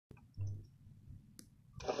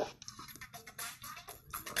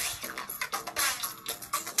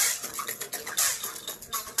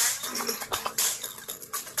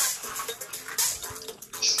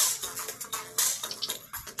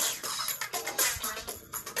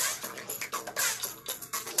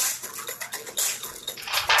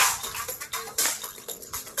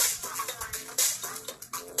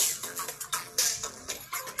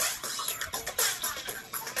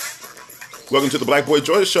Welcome to the Black Boy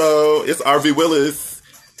Joy Show. It's RV Willis,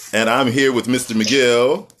 and I'm here with Mr.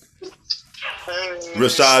 McGill,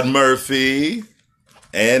 Rashad Murphy,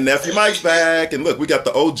 and Nephew Mike's back. And look, we got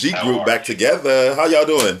the OG group back together. How y'all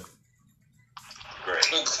doing? Great.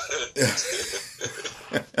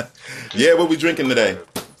 Yeah, what we drinking today?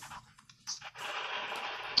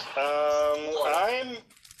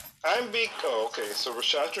 I'm big. Oh, okay. So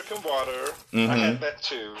Rashad drinking water. Mm-hmm. I had that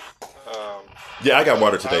too. Yeah, I got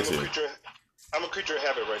water today too. I'm a creature of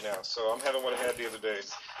habit right now, so I'm having what I had the other day,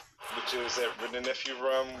 which is that Red Nephew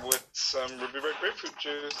rum with some ruby red grapefruit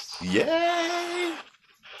juice. Yay!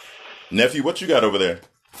 Nephew, what you got over there?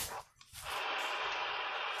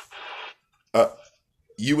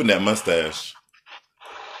 You and that mustache.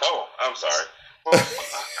 Oh, I'm sorry. Well, I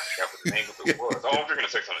forgot what the name of it was. Oh, I'm drinking a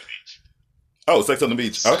Sex on the Beach. Oh, Sex on the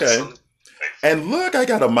Beach. Okay. And look, I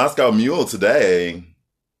got a Moscow Mule today.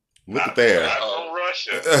 Look at there. Not from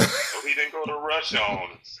Russia. So he didn't go to Russia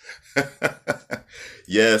on us.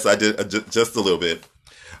 Yes, I did just a little bit.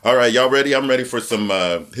 All right, y'all ready? I'm ready for some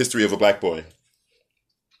history of a black boy.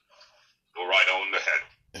 Go right on the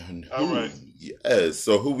head. All right. Yes.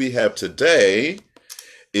 So who we have today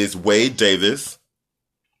is Wade Davis.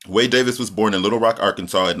 Wade Davis was born in Little Rock,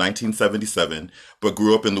 Arkansas in 1977, but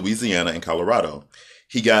grew up in Louisiana and Colorado.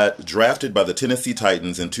 He got drafted by the Tennessee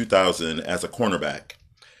Titans in 2000 as a cornerback.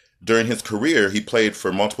 During his career, he played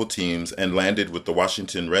for multiple teams and landed with the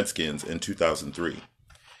Washington Redskins in 2003.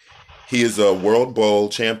 He is a World Bowl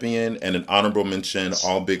champion and an honorable mention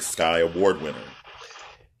All-Big Sky Award winner.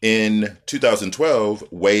 In 2012,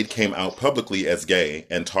 Wade came out publicly as gay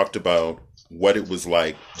and talked about what it was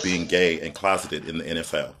like being gay and closeted in the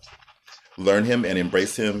NFL. Learn him and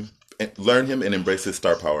embrace his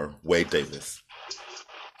star power, Wade Davis.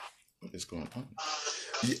 What is going on?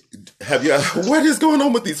 What is going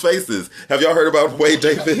on with these faces? Have y'all heard about Wade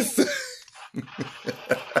Davis?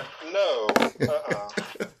 No.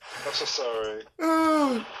 I'm so sorry.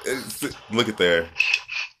 Oh, look at there.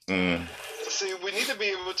 See, we need to be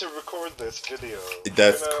able to record this video.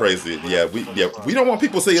 That's crazy. Yeah, we don't want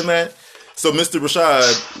people seeing that. So, Mr.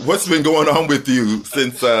 Rashad, what's been going on with you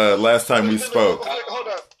since last time we spoke?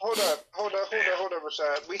 Hold up,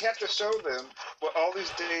 Rashad. We have to show them what all these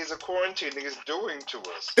days of quarantining is doing to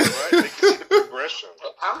us, right? They can see the progression.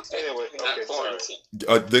 Anyway, okay, sorry.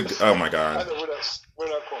 Oh my God. We're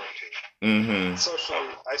not quarantined. Mm-hmm. Socially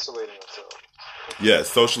isolating ourselves. Yes,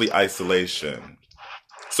 socially isolation.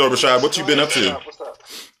 So, Rashad, what you been up to? What's up?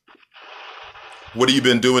 What have you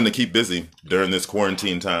been doing to keep busy during this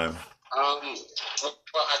quarantine time?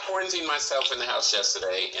 Well, I quarantined myself in the house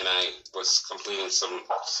yesterday, and I was completing some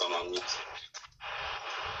music.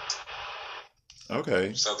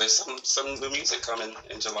 Okay. So there's some new music coming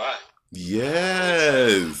in July.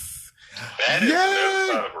 Yes. That is another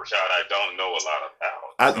side of Rashad I don't know a lot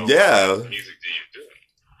about. Yeah. What music do you do?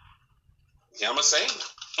 Yama sing.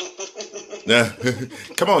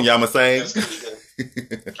 Come on, Yama sang.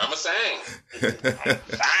 I'ma sing.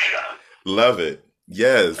 Love it.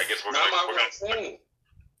 Yes. I guess we're gonna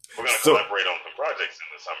collaborate on some projects in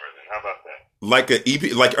the summer. Then how about that? Like an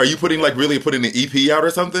EP? Like, are you really putting an EP out or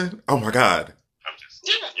something? Oh my God. I'm just,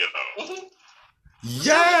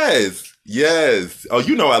 Yes. Oh,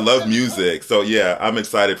 you know I love music, so yeah, I'm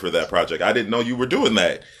excited for that project. I didn't know you were doing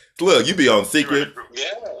that. Look, you be on Secret.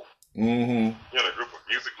 Yeah. Mm-hmm. You're in a group of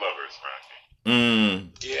music lovers, right?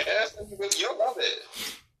 Yeah, you'll love it.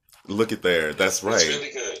 Look at there. That's right. It's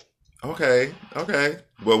really good. Okay.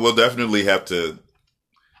 Well, we'll definitely have to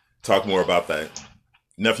talk more about that.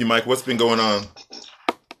 Nephew Mike, what's been going on?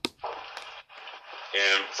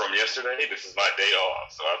 And from yesterday, this is my day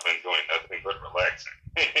off, so I've been doing nothing but relaxing.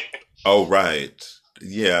 Oh, right.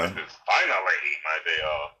 Yeah. This is finally my day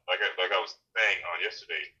off. Like I was saying on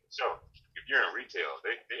yesterday's show, if you're in retail,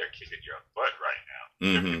 they are kicking your butt right now.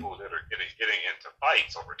 Mm-hmm. There are people that are getting into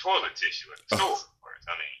fights over toilet tissue in the stores.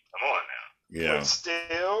 I mean, come on now. Yeah. But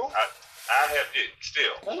still, I have it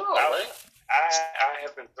still. I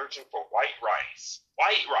have been searching for white rice.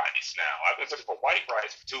 White rice now. I've been searching for white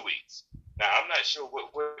rice for 2 weeks. Now, I'm not sure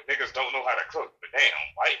what niggas don't know how to cook, but damn,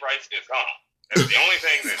 white rice is gone. That's the only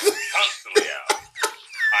thing that's constantly out.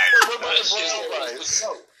 what about the brown rice?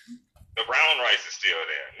 The brown rice is still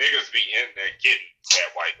there. Niggas be in there getting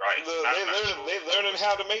that white rice. Look, they learning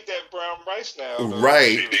how to make that brown rice now. Though.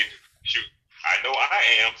 Right. Shoot, I know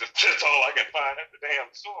I am. That's all I can find at the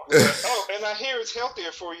damn store. Oh, and I hear it's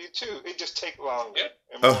healthier for you too. It just takes longer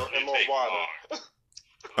and more water.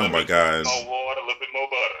 Oh my God. More water, a little bit more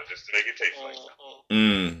butter, just to make it taste like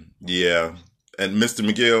something. Yeah. And Mr.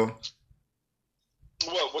 McGill?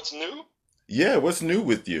 What's new? Yeah, what's new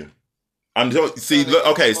with you? See. Look,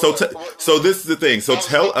 okay, so this is the thing. So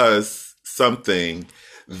tell us something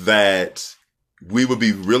that we would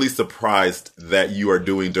be really surprised that you are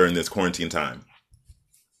doing during this quarantine time.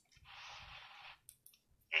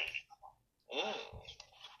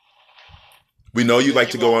 We know you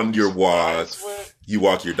like to go on your walks. You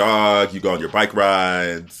walk your dog. You go on your bike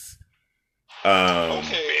rides. Okay,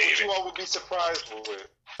 what you all would be surprised with.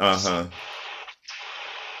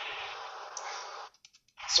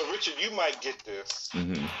 So, Richard, you might get this.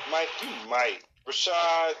 Mm-hmm. You might.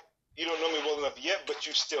 Rashad, you don't know me well enough yet, but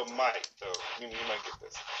you still might, though. You might get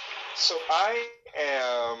this. So, I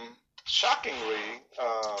am, shockingly,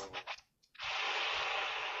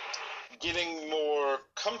 getting more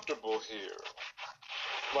comfortable here.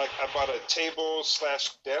 Like, I bought a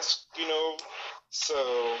table/desk,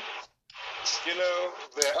 so,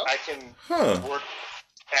 that I can work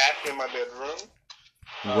at in my bedroom.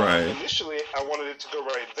 Right. Initially, I wanted it to go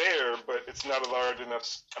right there, but it's not a large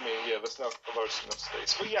enough. That's not a large enough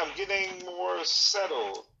space. But yeah, I'm getting more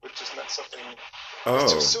settled, which is not something.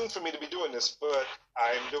 It's too soon for me to be doing this, but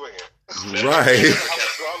I'm doing it. Right. How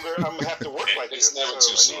much longer I'm gonna have to work like this? Never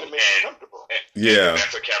so too soon. I need to make it comfortable. Yeah.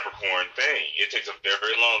 That's a Capricorn thing. It takes a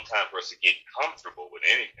very long time for us to get comfortable with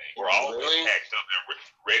anything. We're always packed up and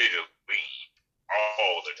ready to leave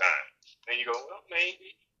all the time. And you go, well,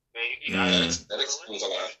 maybe. That explains a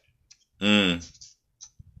lot.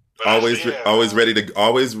 Always ready to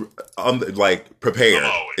like prepared.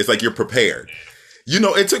 It's like you're prepared.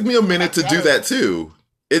 It took me a minute to do that too.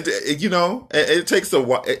 It takes a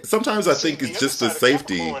while. Sometimes I think it's just the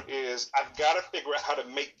safety. Is I've got to figure out how to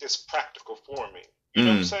make this practical for me. You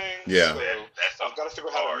know what I'm saying? Yeah. So I've got to figure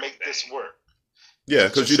out how to make this work. Yeah,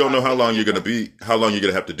 because you don't know how long you're gonna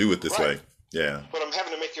have to do it this way. Yeah. But I'm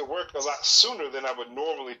having to make it work a lot sooner than I would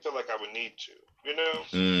normally feel like I would need to.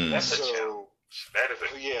 That's a challenge. That is a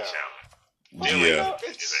challenge. Yeah.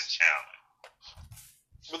 It's a challenge.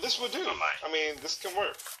 But this will do. This can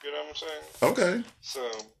work. You know what I'm saying? Okay. So,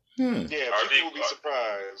 people will be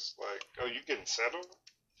surprised. Like, oh, you getting settled?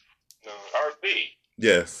 No. RB.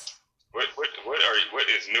 Yes. What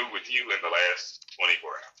is new with you in the last 24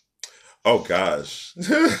 hours? Oh gosh.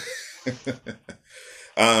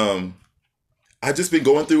 I've just been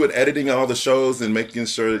going through and editing all the shows and making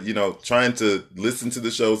sure, trying to listen to the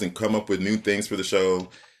shows and come up with new things for the show.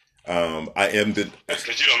 I am the because me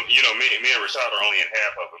and Rashad are only in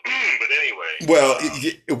half of them. But anyway,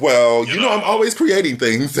 I'm always creating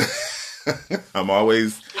things. I'm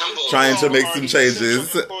always trying to make some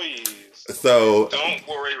changes. So don't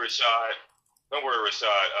worry, Rashad. Don't worry,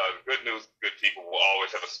 Rashad. Good news, good people will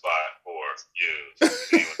always have a spot for you.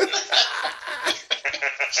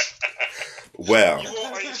 Well, you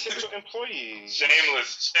are essential employees.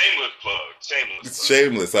 Shameless plug.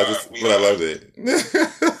 Shameless. I love it.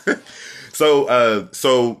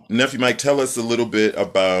 So Nephew Mike, tell us a little bit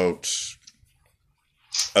about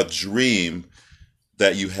a dream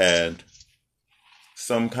that you had.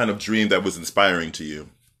 Some kind of dream that was inspiring to you.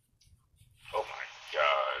 Oh my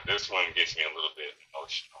God, this one gets me a little bit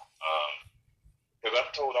emotional. Because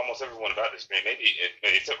I've told almost everyone about this dream, maybe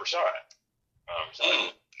except Rashad. So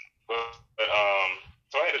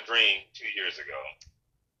I had a dream 2 years ago.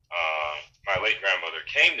 My late grandmother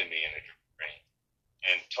came to me in a dream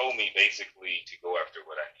and told me basically to go after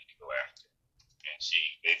what I need to go after. And she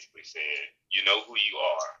basically said, you know who you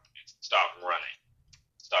are, and stop running.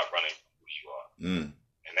 Stop running from who you are.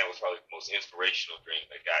 And that was probably the most inspirational dream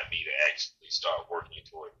that got me to actually start working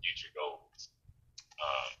toward future goals.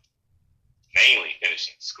 Mainly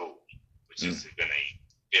finishing school, which has been a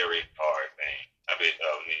very hard thing.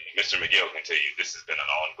 Mr. McGill can tell you this has been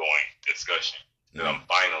an ongoing discussion that I'm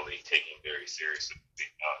finally taking very seriously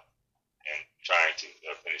and trying to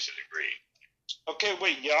finish a degree. Okay,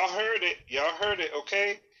 wait, y'all heard it,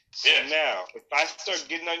 okay? So now, if I start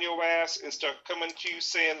getting on your ass and start coming to you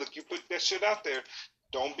saying, look, you put that shit out there,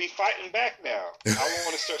 don't be fighting back now. I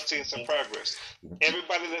want to start seeing some progress.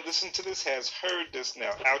 Everybody that listens to this has heard this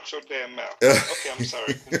now. Out your damn mouth. Okay, I'm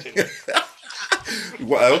sorry. Continue.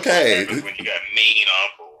 Well, okay. When you got mean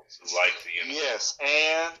uncles who like to, yes,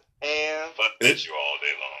 and fuck at you all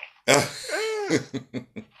day long.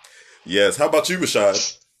 Yes. How about you,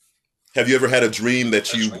 Rashad? Have you ever had a dream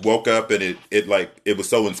that you woke up and it was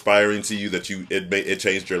so inspiring to you that it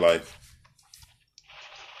changed your life?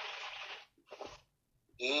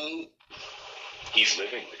 He's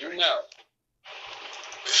living the dream. No.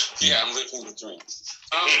 Yeah, I'm living the dream.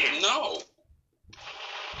 No.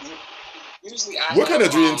 Usually What kind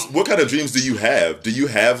of dreams do you have? Do you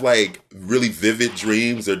have like really vivid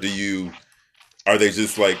dreams, or are they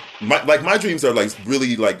just like my dreams are like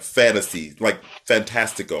really like fantasy, like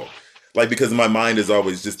fantastical. Like, because my mind is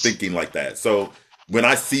always just thinking like that. So when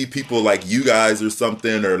I see people like you guys or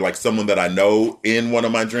something, or like someone that I know in one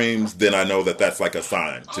of my dreams, then I know that that's like a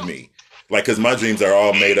sign to me. Like, because my dreams are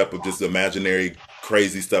all made up of just imaginary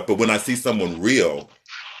crazy stuff. But when I see someone real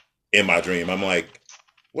in my dream, I'm like,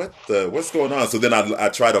 what's going on? So then I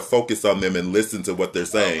try to focus on them and listen to what they're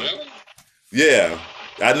saying. Oh, really? Yeah.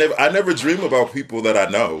 I never dream about people that I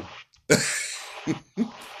know.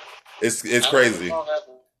 It's crazy.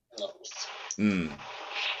 Mm.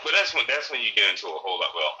 But that's when you get into a whole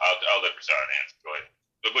lot. Well, I'll let Rashad answer. Go ahead.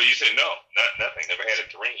 But you said no, nothing. Never had a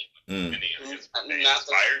dream. Mm. Not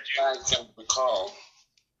that I can recall.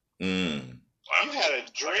 Mm. Well, You had a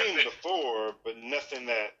dream before, but nothing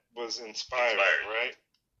that was inspiring, right?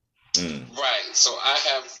 Mm. Right. So I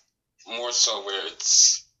have more so where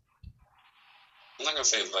it's. I'm not gonna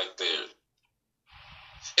say like there.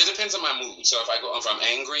 It depends on my mood. So if I'm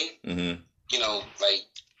angry, Mm-hmm. you know, like,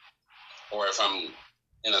 or if I'm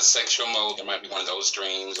in a sexual mode, there might be one of those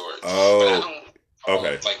dreams. Or but I don't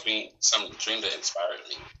okay. like being some dream that inspired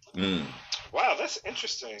me. Mm. Wow, that's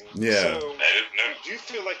interesting. Yeah. So, do you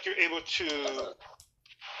feel like you're able to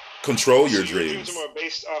Control your so your dreams. are more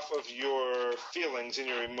based off of your feelings and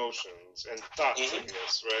your emotions and thoughts, I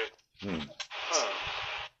guess, right? Mm. Huh.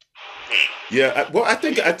 Yeah. I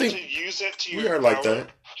think to use that to we your are power, like that.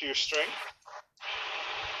 to your strength.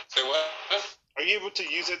 Say what? Are you able to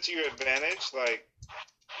use it to your advantage? Like,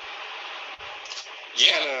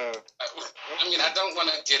 Yeah. kinda, I mean, I don't want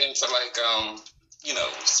to get into like you know,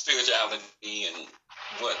 spirituality and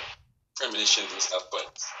what premonitions and stuff,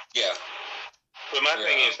 but yeah. But my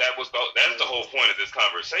thing is that's the whole point of this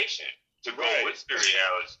conversation, to go with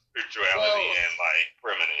spirituality and like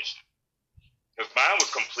premonition. Because mine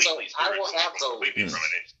was completely So I will spiritual, have those. completely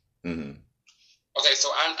premonition. Mm-hmm. Okay, so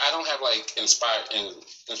I don't have like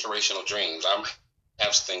inspirational dreams. I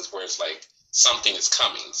have things where it's like something is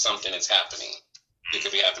coming, something is happening. It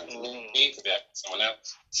could be happening to me, it could be happening to someone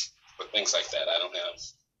else, but things like that. I don't have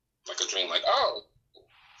like a dream like, oh,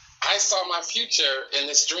 I saw my future in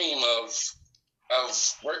this dream of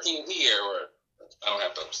working here, or I don't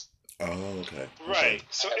have those. Oh, okay. right.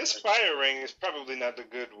 So inspiring is probably not the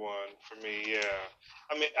good one for me. Yeah.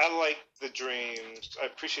 I mean, I like the dreams. I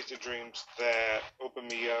appreciate the dreams that open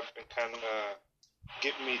me up and kind of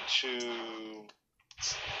get me to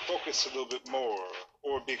focus a little bit more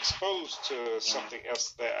or be exposed to something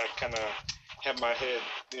else that I kind of have my head,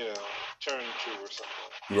 turned to or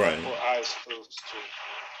something. Right. Or eyes closed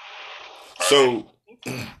to. So,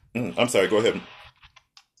 I'm sorry. Go ahead.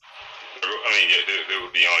 I mean, it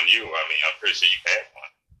would be on you. I mean, I'm pretty sure you had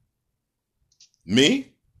one.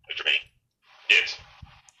 Me? A dream. Yes.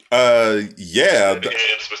 Yeah.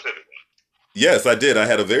 A specific one. Yes, I did. I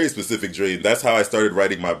had a very specific dream. That's how I started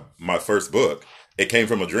writing my first book. It came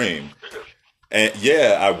from a dream. And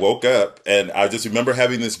yeah, I woke up and I just remember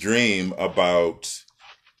having this dream about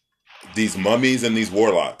these mummies and these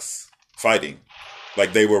warlocks fighting.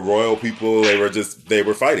 Like they were royal people. They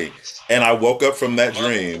were fighting. And I woke up from that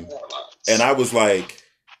dream and I was like,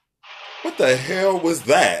 what the hell was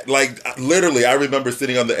that? Like literally, I remember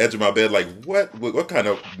sitting on the edge of my bed, like, what kind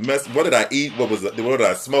of mess? What did I eat? What did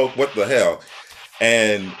I smoke? What the hell?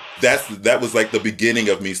 And that was like the beginning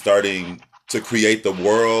of me starting to create the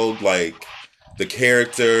world, like the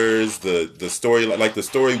characters, the story. Like the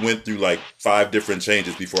story went through like 5 different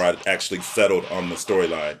changes before I actually settled on the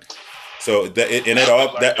storyline. So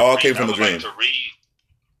that all came from the dream.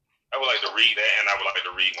 I would like to read that, and I would like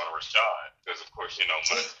to read one of Rashad, because of course,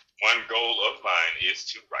 one goal of mine is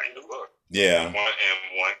to write a book. Yeah. One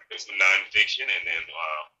is nonfiction, and then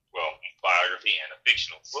biography and a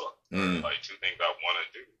fictional book. Like 2 things I want to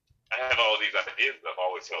do. I have all these ideas that I've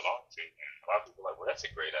always held on to, and a lot of people are like, well, that's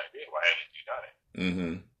a great idea. Why haven't you done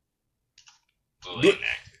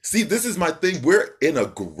it? See, this is my thing. We're in a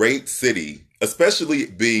great city, especially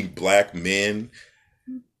being black men.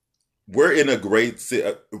 We're in a great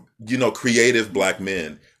city, creative black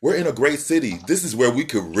men. We're in a great city. This is where we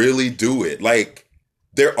could really do it. Like,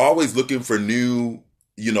 they're always looking for new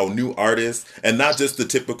artists, and not just the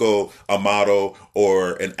typical a model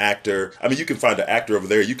or an actor. I mean, you can find an actor over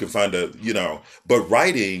there. You can find but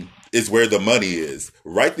writing is where the money is.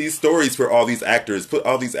 Write these stories for all these actors. Put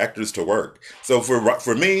all these actors to work. So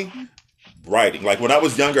for me, writing. Like when I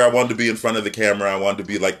was younger, I wanted to be in front of the camera. I wanted to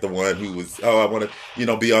be like the one who was, I want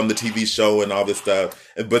to, be on the TV show and all this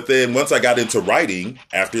stuff. But then once I got into writing,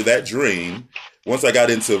 after that dream, once I got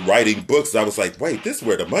into writing books, I was like, wait, this is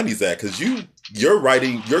where the money's at. Because you're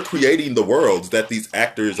creating the worlds that these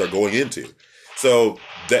actors are going into. So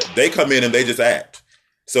that they come in and they just act.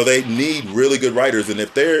 So they need really good writers. And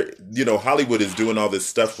if they're, Hollywood is doing all this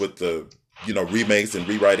stuff with the, remakes and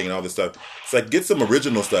rewriting and all this stuff, it's like, get some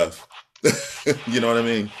original stuff. You know what I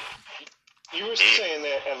mean? You were saying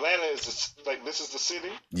that Atlanta is this is the city.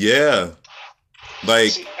 Yeah,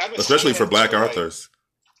 like See, especially for Black like, authors.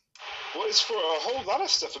 Well, it's for a whole lot of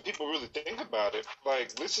stuff. If people really think about it,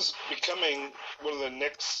 like this is becoming one of the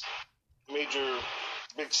next major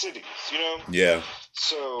big cities. Yeah.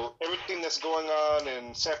 So everything that's going on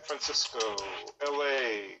in San Francisco,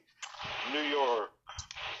 L.A., New York,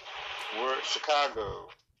 Chicago.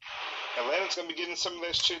 Atlanta's going to be getting some of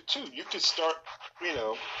that shit too. You could start,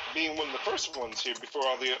 being one of the first ones here before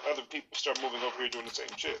all the other people start moving over here doing the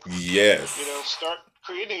same shit. Yes. Start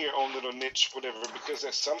creating your own little niche, whatever, because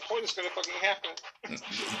at some point it's going to fucking happen.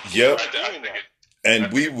 Yep.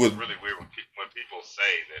 And we would really weird when people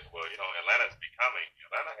say that, well, Atlanta's becoming.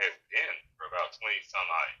 Atlanta has been for about 20 some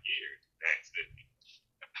odd years.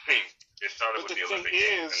 It started with the Olympic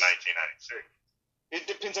Games in 1996. It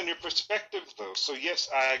depends on your perspective, though. So, yes,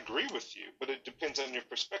 I agree with you, but it depends on your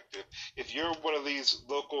perspective. If you're one of these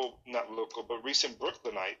not local, but recent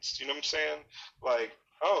Brooklynites, you know what I'm saying? Like,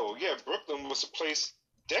 oh, yeah, Brooklyn was a place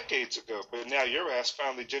decades ago, but now your ass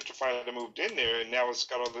finally gentrified and moved in there, and now it's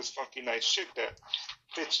got all this funky, nice shit that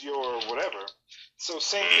fits your whatever. So,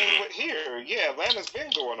 same thing with here. Yeah, Atlanta's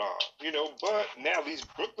been going on, but now these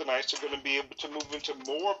Brooklynites are going to be able to move into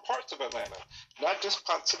more parts of Atlanta. Not just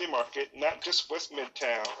Pont City Market, not just West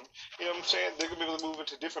Midtown. You know what I'm saying? They're going to be able to move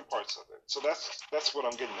into different parts of it. So that's what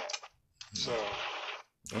I'm getting at. So.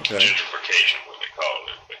 Okay. Gentrification, what they call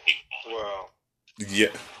it. Well.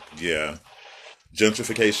 Yeah.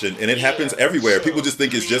 Gentrification. And it happens everywhere. So, people just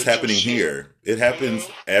think it's just happening here. It happens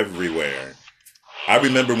everywhere. I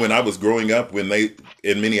remember when I was growing up, in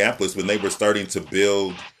Minneapolis, when they were starting to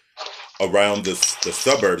build around the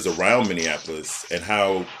suburbs around Minneapolis, and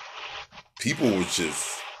how people were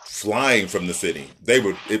just flying from the city.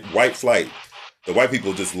 White flight. The white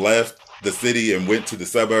people just left the city and went to the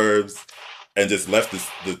suburbs, and just left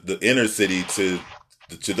the inner city to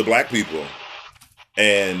the black people.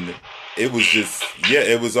 And it was just,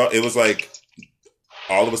 it was like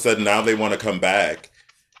all of a sudden now they want to come back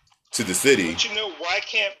to the city. But why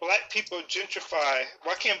can't black people gentrify?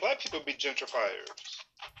 Why can't black people be gentrifiers?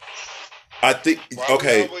 I think,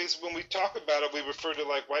 when we talk about it, we refer to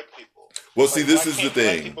like white people. Well, see, this is the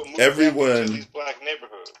thing. Everyone, these black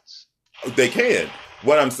neighborhoods. They can.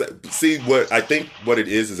 What I think what it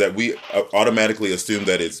is that we automatically assume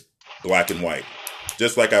that it's black and white.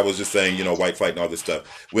 Just like I was just saying, white flight and all this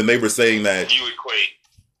stuff. When they were saying that you equate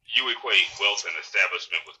wealth and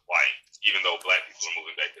establishment with white, even though black people are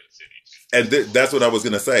moving back to the cities. And that's what I was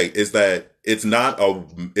going to say, is that it's not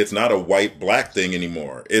a white black thing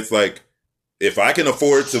anymore. It's like, if I can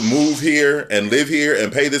afford to move here and live here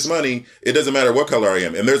and pay this money, it doesn't matter what color I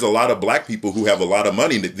am. And there's a lot of black people who have a lot of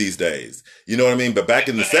money these days. You know what I mean? But back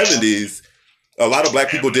in the 70s, a lot of black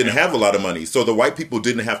people didn't have a lot of money. So the white people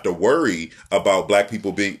didn't have to worry about black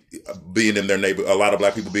people being in their a lot of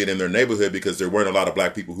black people being in their neighborhood, because there weren't a lot of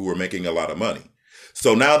black people who were making a lot of money.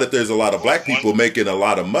 So now that there's a lot of black people making a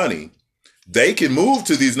lot of money, they can move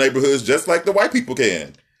to these neighborhoods just like the white people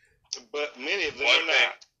can. But many of them are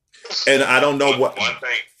not. And I don't know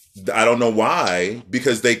I don't know why,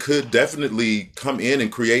 because they could definitely come in and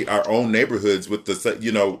create our own neighborhoods with the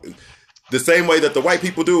same way that the white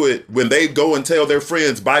people do it. When they go and tell their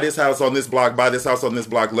friends, buy this house on this block, buy this house on this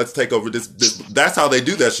block, let's take over this. That's how they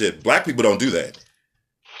do that shit. Black people don't do that.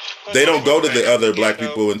 They don't go to the other black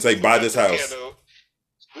people and say, buy this house.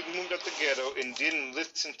 We moved up the ghetto and didn't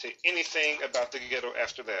listen to anything about the ghetto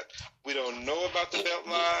after that. We don't know about the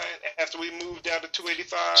Beltline after we moved down to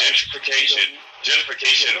 285.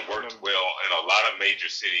 Gentrification worked well in a lot of major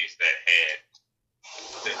cities that had.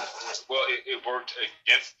 It worked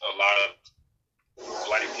against a lot of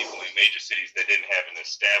black people in major cities that didn't have an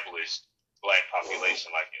established black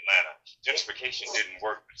population like Atlanta. Gentrification didn't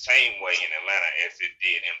work the same way in Atlanta as it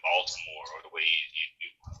did in Baltimore, or the way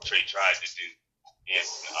it tried to do in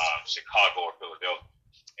Chicago or Philadelphia.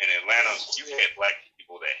 In Atlanta, you had black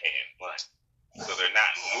people that had money, so they're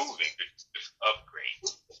not moving, they're just upgrade.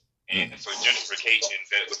 And so gentrification,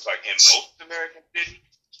 that looks like in most American cities,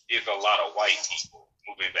 is a lot of white people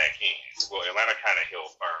moving back in. Well, Atlanta kind of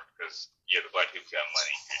held firm because, the black people got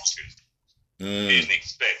money here too. They didn't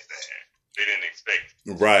expect that. They didn't expect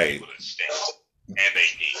people to stay. And they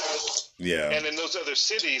did. Yeah. And in those other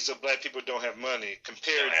cities, the black people don't have money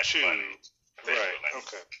compared to... Right,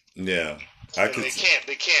 okay. Yeah.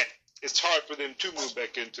 They can't. It's hard for them to move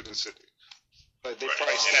back into the city. But they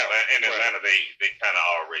priced out. In Atlanta, they kind of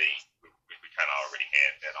already... We kind of already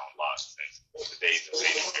had that on lock since the days of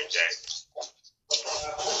Savior Jack.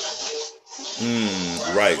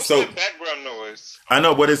 Right. What's So that background noise? I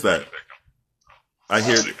know, what is that? I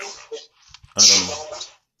hear. I don't know.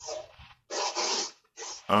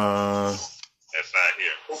 That's not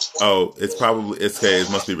here. Oh, it's probably okay. It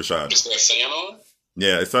must be Rashad. Is there a fan on?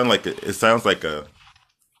 Yeah, it sounds like a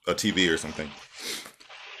TV or something.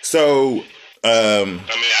 So, I mean,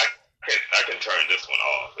 I can turn this one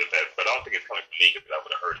off, but I don't think it's coming from me because I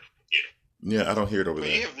would have heard it here. yeah, I don't hear it over But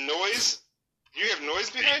there. you have noise. You have noise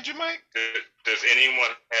behind you, Mike? Does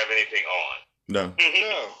anyone have anything on? No,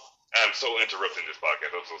 No. I'm so interrupting this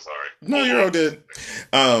podcast. I'm so sorry. no, you're all good.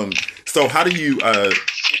 So how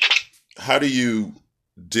do you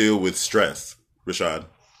deal with stress, Rashad?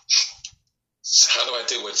 How do I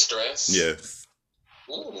deal with stress? Yes.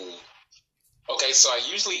 Ooh. Okay, so I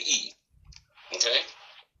usually eat. Okay,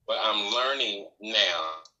 but I'm learning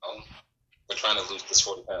now. We're trying to lose this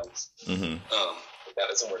 40 pounds. Mm-hmm. But that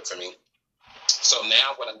doesn't work for me. So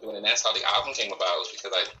now what I'm doing, and that's how the album came about, is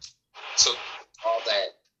because I took all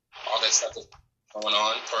that stuff that's going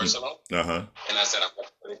on personal, Uh-huh. and I said I'm going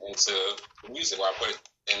to put it into music, or I put it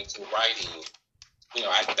into writing. You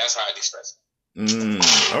know, that's how I de-stress.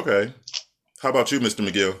 Okay. How about you, Mr.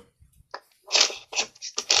 McGill?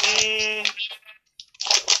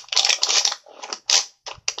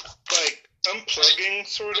 Like unplugging,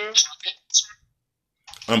 sort of.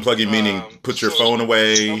 Unplugging meaning put your phone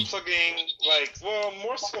away. Unplugging,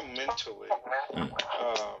 more so mentally.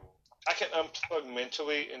 I can unplug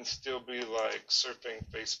mentally and still be like surfing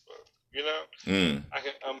Facebook. You know, I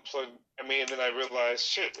can unplug. I mean, and then I realize,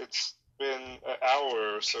 shit, it's been an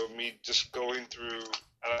hour or so of me just going through.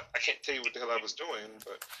 I can't tell you what the hell I was doing,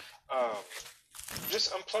 but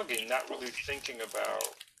just unplugging, not really thinking about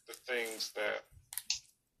the things that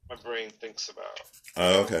my brain thinks about.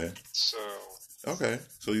 Okay. So. Okay.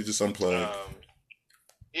 So you just unplug.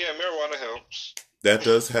 Yeah, marijuana helps. That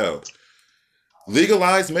does help.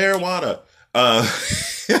 Legalize marijuana. Oh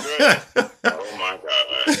my God.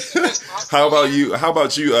 How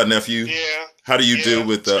about you, nephew? Yeah. How do you deal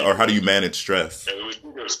with, or how do you manage stress?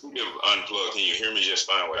 Speaking of unplugged, can you hear me just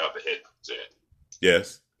fine without the headphones in?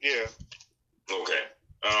 Yes. Yeah. Okay.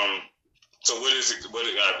 So what is it?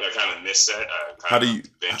 I kind of missed that. How do you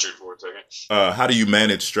ventured for a second? How do you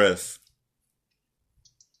manage stress?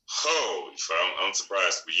 Oh, I'm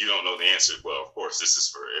surprised, but you don't know the answer. Well, of course, this is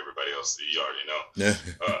for everybody else that you already know. Yeah.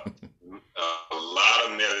 A lot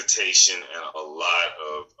of meditation and a lot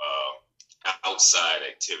of outside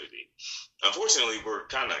activity. Unfortunately, we're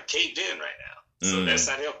kind of caved in right now, so that's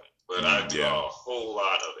not helping. But I do a whole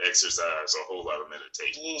lot of exercise, a whole lot of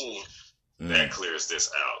meditation. That clears this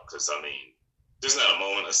out, because, I mean, there's not a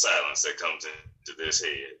moment of silence that comes into this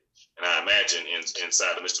head. And I imagine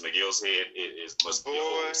inside of Mr. McGill's head, it must be a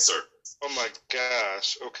whole circus. Oh my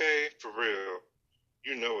gosh! Okay, for real,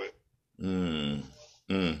 you know it.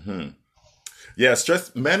 Yeah,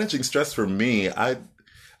 managing stress for me. I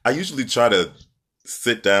usually try to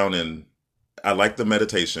sit down, and I like the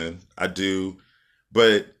meditation. I do,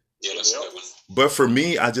 but for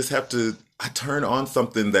me, I just have to. I turn on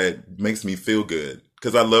something that makes me feel good,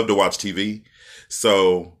 because I love to watch TV.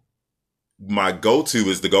 So my go-to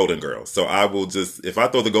is the Golden Girls. So I will just, if I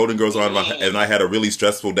throw the Golden Girls on and I had a really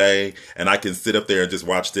stressful day, and I can sit up there and just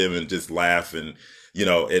watch them and just laugh and,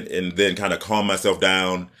 and then kind of calm myself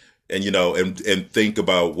down and, and think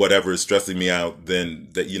about whatever is stressing me out, then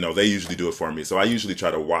that, they usually do it for me. So I usually try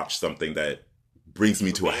to watch something that brings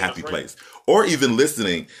me to a happy place, or even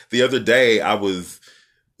listening. The other day I was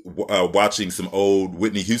watching some old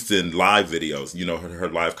Whitney Houston live videos, her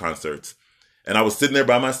live concerts. And I was sitting there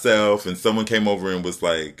by myself, and someone came over and was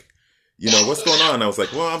like, what's going on? And I was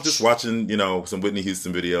like, well, I'm just watching, some Whitney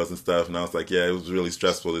Houston videos and stuff. And I was like, yeah, it was really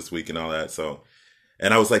stressful this week and all that. So,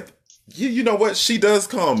 and I was like, you know what? She does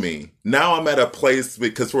calm me. Now I'm at a place,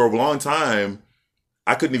 because for a long time,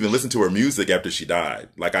 I couldn't even listen to her music after she died.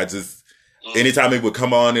 Like, anytime it would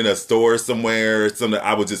come on in a store somewhere,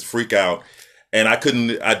 I would just freak out. And I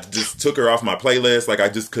just took her off my playlist. Like, I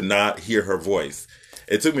just could not hear her voice.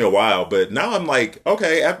 It took me a while, but now I'm like,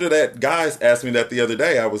 okay, after that guy asked me that the other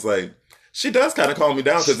day, I was like, she does kind of calm me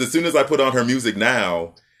down, because as soon as I put on her music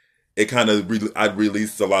now, it kind of, I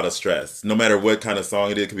release a lot of stress. No matter what kind of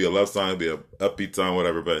song it is, it could be a love song, it could be an upbeat song,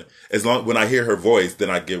 whatever, but when I hear her voice, then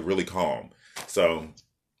I get really calm. So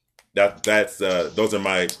that's those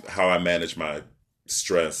are how I manage my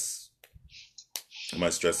stress, my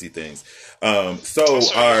stressy things. I'm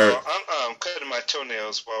cutting my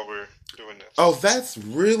toenails while we're doing this. Oh, that's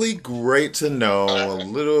really great to know. A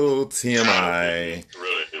little TMI.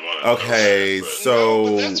 Really? Okay,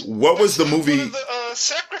 so what was the movie? The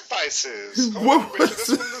sacrifice sacrifices. Hold on, Richard. That's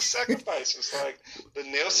one of the sacrifices. Like, the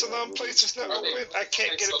nail salon place is not open. I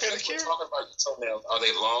can't get a pedicure. Talking about your toenails. Are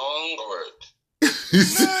they long or? No.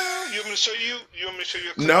 You want me to show you? You want me to show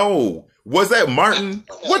you? No. Was that Martin?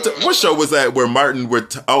 What show was that where Martin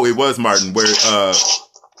it was Martin where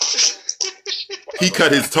he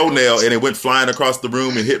cut his toenail and it went flying across the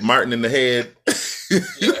room and hit Martin in the head. Well,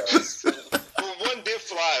 one did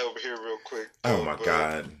fly over here real quick. Oh my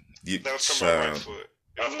God. That was from my right foot.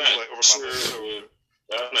 I'm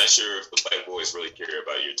not sure if the black boys really care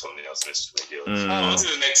about your toenails, Mr. McGill. On to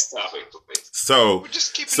the next topic, please.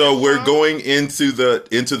 So we're going into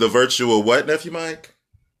the virtual what, Nephew Mike?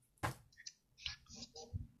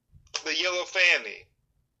 The yellow fanny.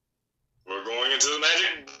 We're going into the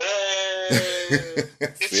magic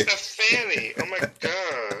bag. It's a fanny. Oh my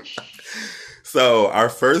gosh. So our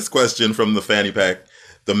first question from the fanny pack,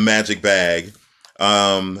 the magic bag.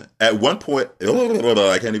 At one point,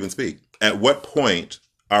 I can't even speak. At what point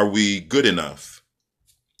are we good enough?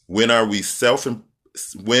 When are we self-improved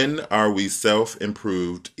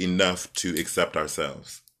enough to accept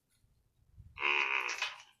ourselves?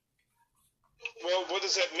 Well, what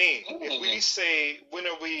does that mean? If we say, when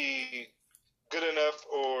are we good enough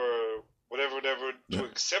or whatever to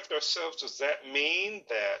accept ourselves, does that mean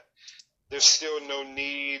that there's still no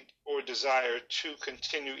need or desire to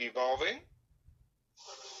continue evolving?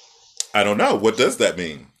 I don't know. What does that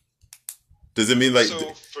mean? Does it mean like...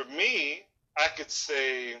 So for me, I could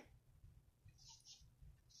say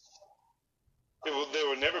there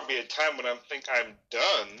will never be a time when I think I'm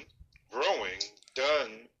done growing,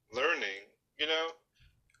 done learning, you know?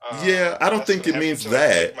 Yeah, I don't think it means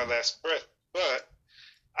that. My last breath. But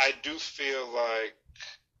I do feel like...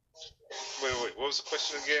 Wait, what was the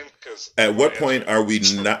question again? Because at what point are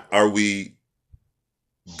we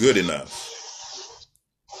good enough?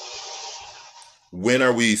 When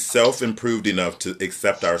are we self-improved enough to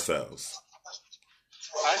accept ourselves?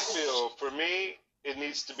 I feel, for me, it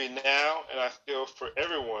needs to be now, and I feel for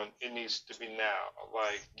everyone, it needs to be now.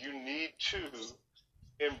 Like, you need to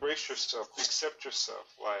embrace yourself, accept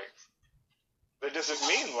yourself. Like, that doesn't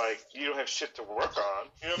mean, like, you don't have shit to work on.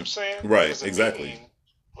 You know what I'm saying? Right, exactly. Mean,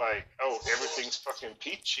 like, oh, everything's fucking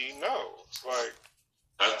peachy. No. It's like,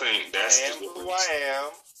 I think that's I am who I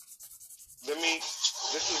am.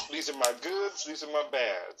 These are my goods, these are my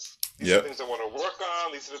bads. These are the things I want to work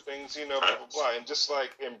on, these are the things, blah, blah, blah. And just,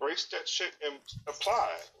 like, embrace that shit and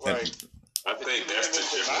apply. Like, I think that's the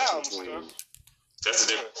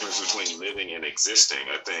difference between living and existing.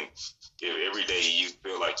 I think if every day you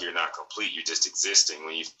feel like you're not complete, you're just existing.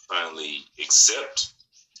 When you finally accept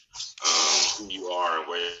who you are and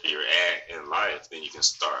where you're at in life, then you can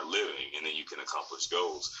start living and then you can accomplish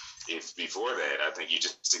goals. If before that, I think you're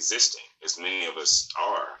just existing, as many of us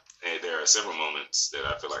are. And there are several moments that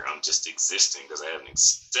I feel like I'm just existing because I haven't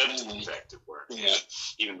accepted the fact of work,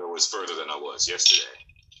 even though it's further than I was yesterday.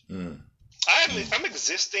 I'm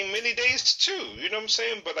existing many days too, you know what I'm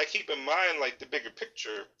saying? But I keep in mind like the bigger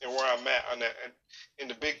picture and where I'm at on that, in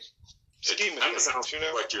the big scheme of things. Sounds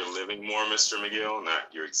like you're living more, Mr. McGill,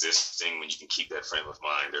 not you're existing when you can keep that frame of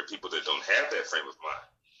mind. There are people that don't have that frame of mind,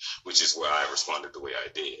 which is why I responded the way I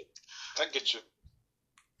did. I get you.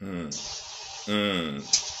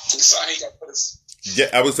 Sorry, yeah,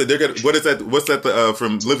 I would say they're gonna. What is that? What's that?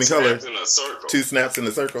 From Living Color? In a circle. 2 snaps in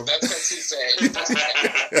a circle. That's what she said.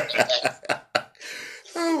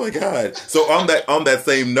 Oh my God! So on that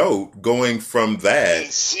same note, going from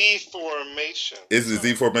that, Z formation. Is the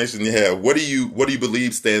Z formation? Yeah. What do you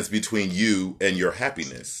believe stands between you and your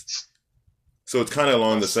happiness? So it's kind of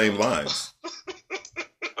along the same lines.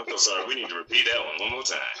 I'm so sorry. We need to repeat that one more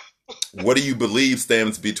time. What do you believe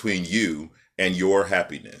stands between you and your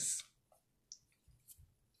happiness?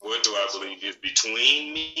 What do I believe is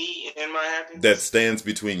between me and my happiness? That stands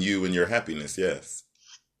between you and your happiness, yes.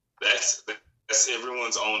 That's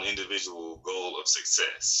everyone's own individual goal of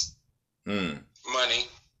success. Money.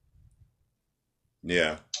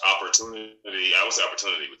 Yeah. Opportunity. I would say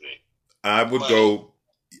opportunity with me. I would go,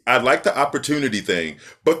 I like the opportunity thing,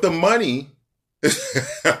 but the money,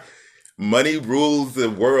 money rules the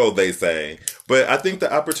world, they say. But I think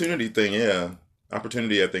the opportunity thing, yeah.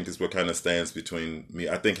 Opportunity, I think, is what kind of stands between me.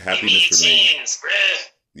 I think happiness for me.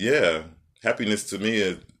 Yeah. Happiness to me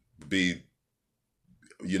would be,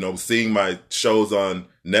 seeing my shows on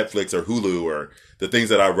Netflix or Hulu or the things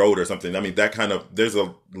that I wrote or something. I mean, that kind of, there's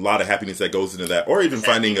a lot of happiness that goes into that. Or even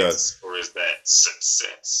finding a... Or is that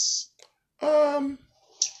success? What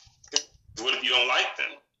if you don't like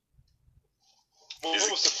them? Well,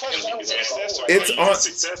 what was the question? It's on...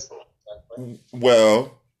 Successful.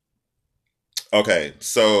 Well... Okay,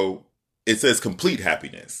 so it says complete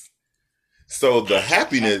happiness. So the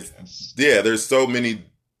happiness, yeah, there's so many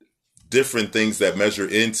different things that measure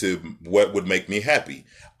into what would make me happy.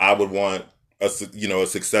 I would want a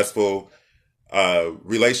successful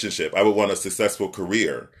relationship. I would want a successful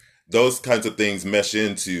career. Those kinds of things mesh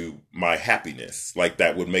into my happiness. Like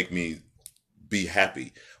that would make me be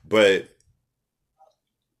happy. But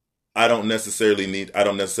I don't necessarily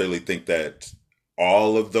think that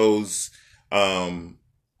all of those,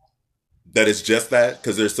 that it's just that,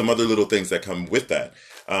 because there's some other little things that come with that.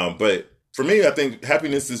 But for me, I think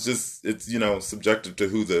happiness is just, it's, subjective to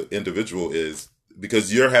who the individual is,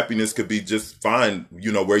 because your happiness could be just fine,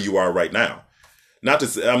 where you are right now. Not to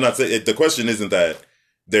say, I'm not saying, the question isn't that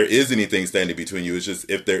there is anything standing between you. It's just,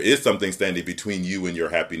 if there is something standing between you and your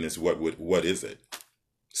happiness, what is it?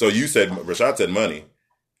 So Rashad said money.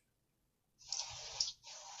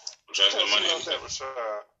 Rashad said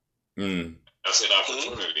money. I said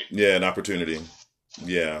opportunity. Yeah, an opportunity.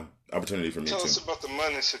 Yeah, opportunity for me Tell too. us about the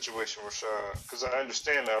money situation, Rashad, because I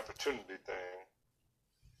understand the opportunity thing.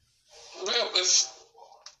 Well,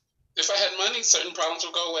 if I had money, certain problems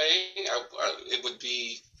would go away. It would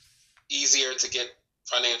be easier to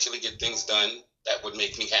financially get things done that would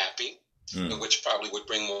make me happy, which probably would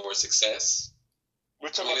bring more success. We're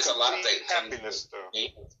talking about a lot of things. Happiness, though.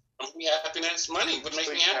 Complete happiness, money would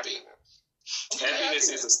make me happy. Happiness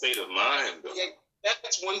is a state of mind, though. Yeah,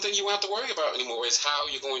 that's one thing you won't have to worry about anymore, is how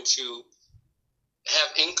you're going to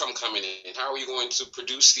have income coming in. How are you going to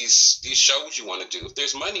produce these shows you want to do? If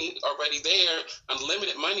there's money already there,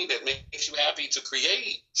 unlimited money that makes you happy to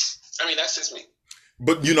create, I mean, that's just me.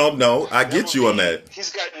 But no, I get you on that.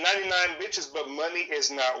 He's got 99 bitches, but money is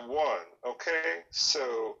not one. Okay,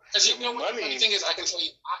 so money. The thing is, I can tell you,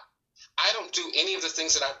 I don't do any of the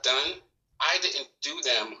things that I've done. I didn't do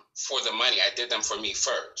them for the money. I did them for me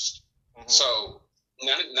first. Mm-hmm. So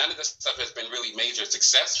none of this stuff has been really major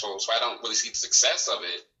successful. So I don't really see the success of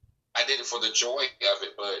it. I did it for the joy of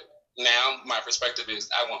it. But now my perspective is,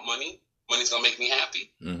 I want money. Money's gonna make me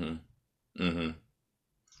happy. Mm-hmm. Mm-hmm.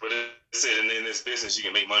 But in this business, you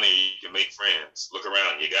can make money. You can make friends. Look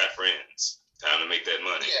around. You got friends. Time to make that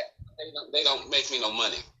money. Yeah, they don't make me no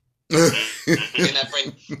money. They not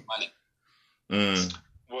bring money.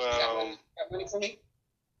 Well, got money for me?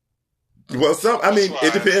 Well,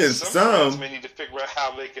 it depends. Sometimes we need to figure out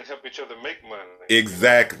how they can help each other make money.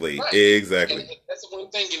 Exactly. Right. Exactly. And that's the one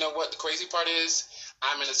thing. You know what? The crazy part is,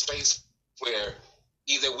 I'm in a space where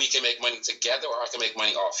either we can make money together or I can make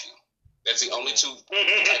money off you. That's the only two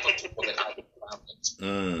type of people that I can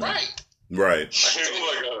find. Right. Right.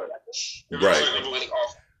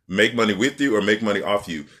 Make money with you or make money off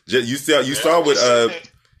you. You saw what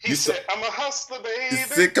He said, I'm a hustler,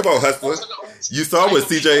 baby. Come on, hustler. You saw what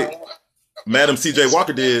Madam CJ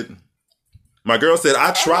Walker did. My girl said,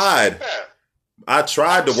 I tried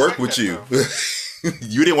to work with you.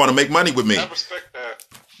 You didn't want to make money with me. I respect that.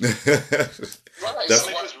 Right. That's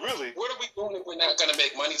really. What are we doing if we're not going to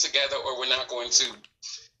make money together, or we're not going to,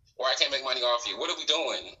 or I can't make money off you? What are we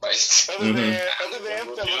doing? Like, other than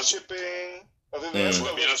fellowshipping.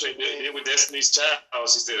 Beyonce did with Destiny's Child.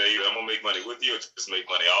 She said, "Hey, I'm gonna make money with you, or just make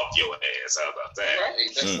money off your ass." How about that? Right.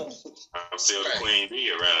 I'm still the queen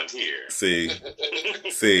bee around here. See.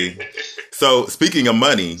 So speaking of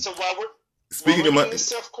money, in this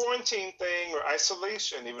self-quarantine thing or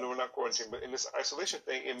isolation, even though we're not quarantined, but in this isolation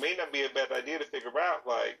thing, it may not be a bad idea to figure out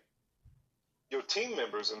like your team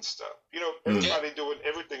members and stuff. Everybody doing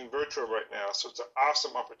everything virtual right now, so it's an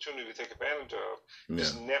awesome opportunity to take advantage of.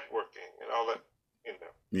 Just networking and all that.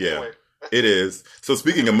 Yeah, anyway, it is. So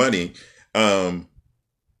speaking of money, have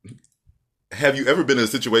you ever been in a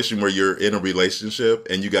situation where you're in a relationship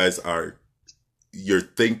and you're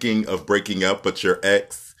thinking of breaking up, but your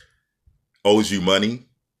ex owes you money?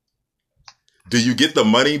 Do you get the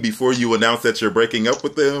money before you announce that you're breaking up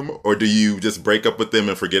with them, or do you just break up with them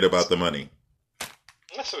and forget about the money?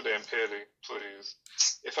 That's so damn petty, please.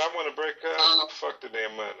 If I want to break up, fuck the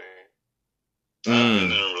damn money. I've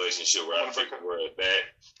been in a relationship where that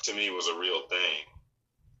to me was a real thing.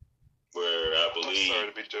 Where I believe, I'm sorry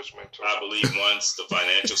to be judgmental. I believe once the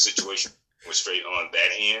financial situation was straight on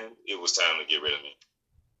that end, it was time to get rid of me.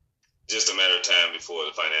 Just a matter of time before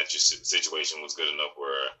the financial situation was good enough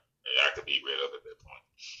where I could be rid of at that point.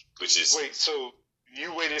 Wait, so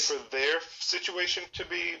you waited for their situation to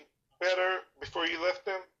be better before you left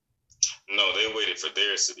them? No, they waited for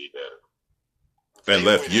theirs to be better. And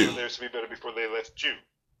left you. For theirs to be better before they left you.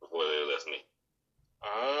 Before they left me.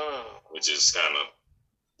 Ah. Which is kind of,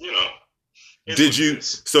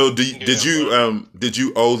 Did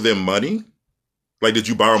you owe them money? Like, did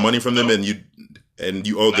you borrow money from them and you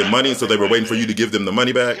owed them money, so they were waiting for you to give them the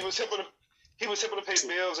money back? he was able to pay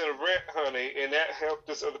bills and rent, honey, and that helped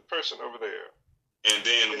this other person over there. And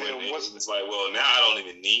then when it was like, well, now I don't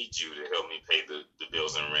even need you to help me pay the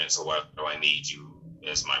bills and rent, so why do I need you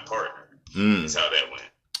as my partner? That's how that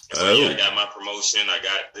went. It's like, yeah, I got my promotion, I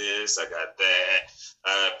got this, I got that,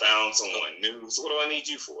 I found someone new, so what do I need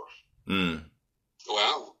you for?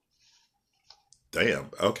 Wow.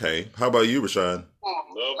 Damn. Okay. How about you, Rashad? Love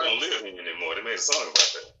don't live here anymore. They made a song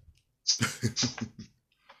about that.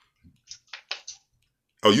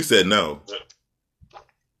 Oh, you said no.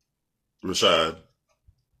 Rashad.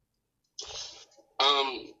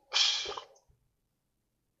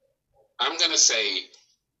 I'm gonna say,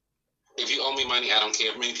 if you owe me money, I don't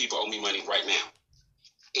care. Many people owe me money right now,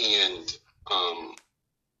 and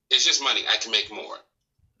it's just money. I can make more.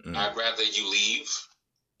 I'd rather you leave,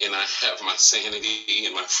 and I have my sanity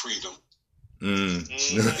and my freedom. Than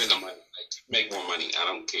the money. Like, make more money. I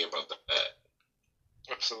don't care about that.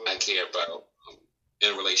 Absolutely. I care about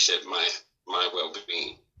in a relationship my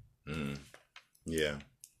well-being. Yeah,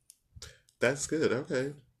 that's good.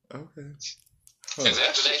 Okay. Because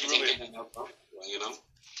after that, you can get enough, you know.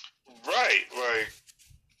 Right, like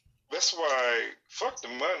that's why fuck the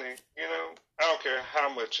money. You know, I don't care how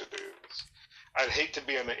much it is. I'd hate to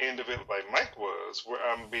be on the end of it like Mike was, where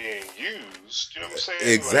I'm being used. You know what I'm saying?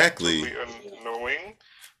 Exactly. Like, totally unknowing.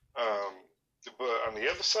 But on the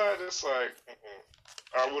other side, it's like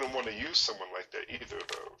I wouldn't want to use someone like that either,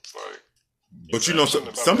 though. It's like, but you know,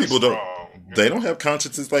 some people don't. They don't have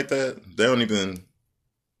consciences like that. They don't even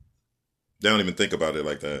think about it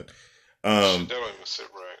like that. They don't even sit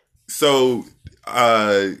right. So,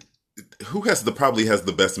 who probably has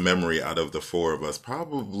the best memory out of the four of us?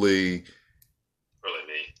 Probably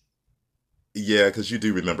me. Yeah, because you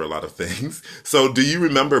do remember a lot of things. So, do you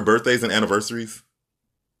remember birthdays and anniversaries?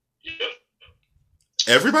 Yep.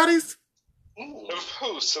 Everybody's? Of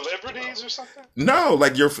who? Celebrities or something? No,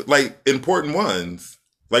 like important ones.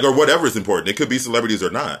 Like, or whatever's important. It could be celebrities or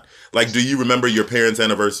not. Like, do you remember your parents'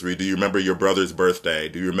 anniversary? Do you remember your brother's birthday?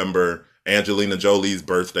 Do you remember Angelina Jolie's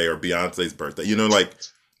birthday or Beyonce's birthday? You know, like,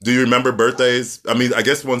 do you remember birthdays? I mean, I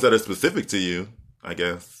guess ones that are specific to you, I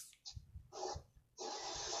guess.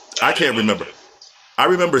 I can't remember. I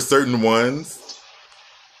remember certain ones.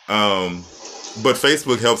 But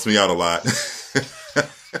Facebook helps me out a lot.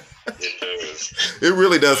 It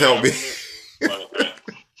really does help me. It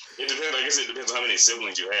depends on how many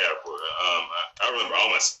siblings you have. I remember all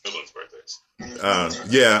my siblings' birthdays.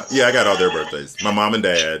 Yeah, I got all their birthdays. My mom and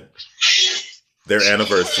dad, their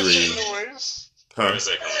anniversary. Where is that coming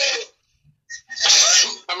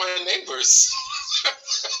from? My neighbors.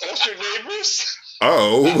 That's your neighbors?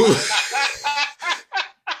 Oh.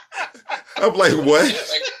 I'm like,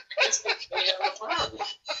 what?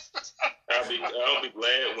 I'll be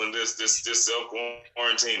glad when this self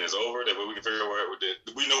quarantine is over, that we can figure out where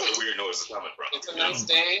we know where the weird noise is coming from. It's a nice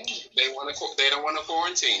thing. They don't want to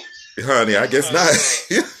quarantine. Honey, I guess not.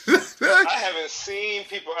 I haven't seen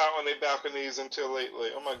people out on their balconies until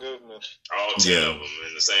lately. Oh my goodness! All 10 of them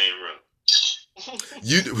in the same room.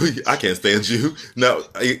 I can't stand you. No,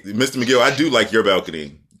 Mr. McGill, I do like your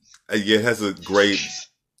balcony. It has a great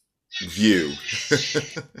view.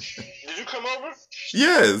 Did you come over?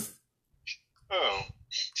 Yes. Oh.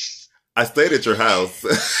 I stayed at your house. Oh,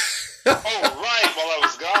 right, while I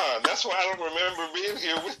was gone. That's why I don't remember being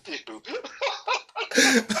here with you.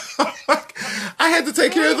 I had to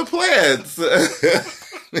take care of the plants.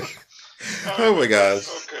 Oh my gosh.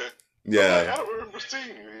 Okay. Yeah. I don't remember seeing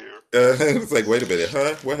you here. It's like, wait a minute,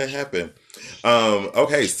 huh? What had happened?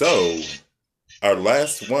 Okay, so our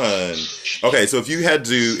last one. Okay, so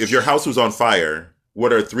if your house was on fire,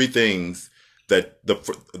 what are three things that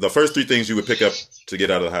the first three things you would pick up to get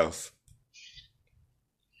out of the house?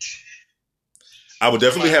 I would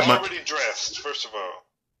definitely have my already dressed. First of all,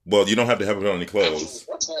 well, you don't have to have on any clothes.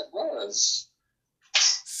 What's that was?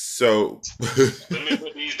 So let me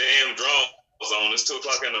put these damn drawers on. It's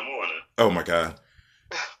 2:00 in the morning. Oh my god,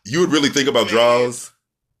 you would really think about drawers?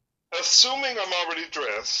 Assuming I'm already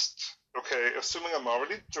dressed, okay. Assuming I'm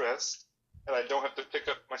already dressed, and I don't have to pick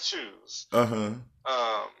up my shoes.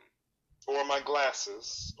 Or my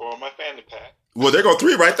glasses, or my fanny pack. Well, there go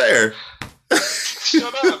three right there.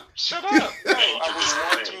 Shut up. No, I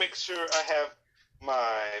would want to make sure I have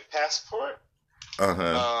my passport.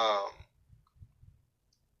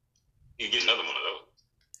 You get another one of those.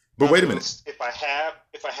 But wait a minute. If I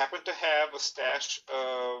happen to have a stash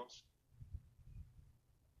of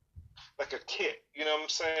like a kit, you know what I'm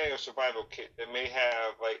saying, a survival kit that may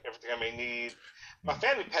have like everything I may need. My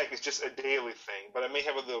fanny pack is just a daily thing, but I may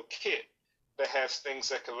have a little kit that has things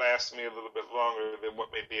that could last me a little bit longer than what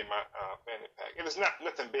may be in my fanny pack. And it's not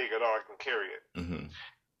nothing big at all. I can carry it. Mm-hmm.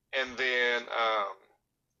 And then,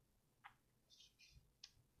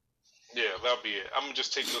 yeah, that'll be it. I'm gonna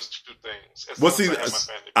just take those two things. Well, see,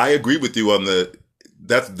 I agree with you on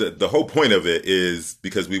that's the whole point of it is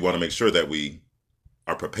because we want to make sure that we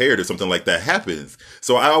are prepared if something like that happens.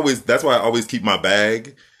 So that's why I always keep my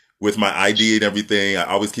bag with my ID and everything. I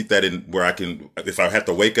always keep that in where I can, if I have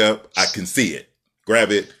to wake up, I can see it,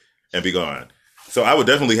 grab it, and be gone. So I would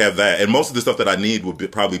definitely have that. And most of the stuff that I need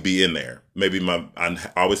would probably be in there. Maybe I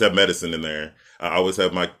always have medicine in there. I always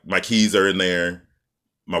have my keys are in there.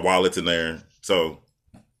 My wallet's in there. So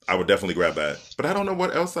I would definitely grab that. But I don't know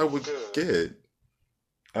what else I would get.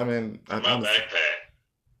 I mean, my backpack.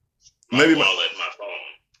 Maybe wallet, my phone.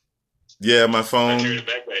 Yeah, my phone. I carry the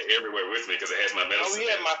backpack everywhere with me because it has my medicine. Oh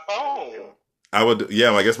yeah, my phone. I would.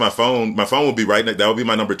 Yeah, I guess my phone. My phone would be right next. That would be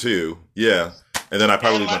my number 2. Yeah, and then I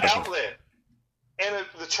probably my outlet and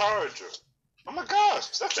the charger. Oh my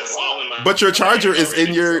gosh, that's all in my. But your charger is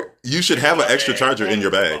in your. You should have an extra charger in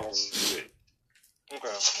your bag. Okay.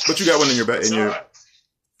 But you got one in your bag.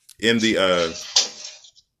 In the.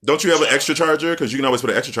 Don't you have an extra charger? Because you can always put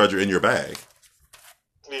an extra charger in your bag.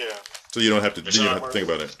 Yeah. So you don't have to. You don't have to think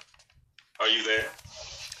about it. Are you there?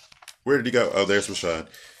 Where did he go? Oh, there's Rashad.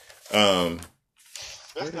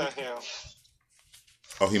 That's not him.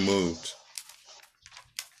 Oh, he moved.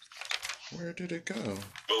 Where did it go?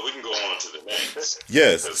 But we can go on to the next.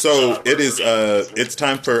 Yes. So it is. It's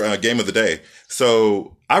time for Game of the Day.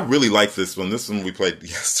 So I really like this one. This one we played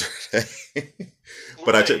yesterday.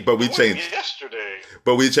 But we changed yesterday.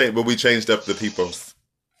 But we changed up the peoples.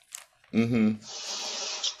 Mm-hmm.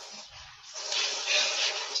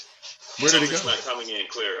 Where did it go? It's not coming in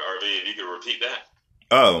clear, RV. If you could repeat that.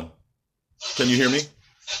 Oh, can you hear me?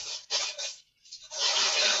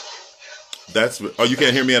 You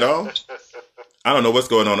can't hear me at all? I don't know what's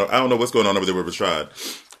going on. I don't know what's going on over there with Rashad.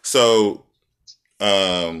 So, I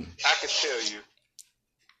can tell you,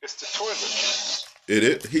 it's the toilet. It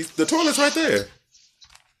is. The toilet's right there.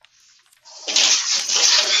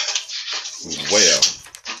 Well.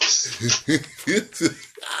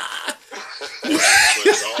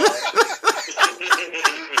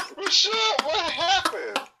 Rashad, what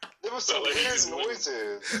happened? There was some weird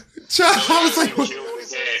noises. Child, I was like,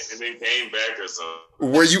 and then came back or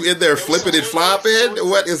something. Were you in there flipping and flopping?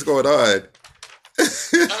 What is going on?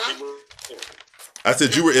 I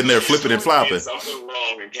said you were in there flipping and flopping. Something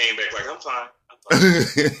wrong and came back like, I'm fine.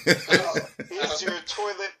 Is your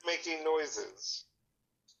toilet making noises?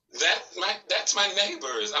 That's my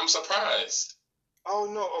neighbors. I'm surprised. Oh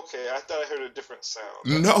no, okay. I thought I heard a different sound.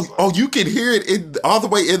 No, you can hear it all the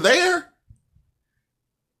way in there?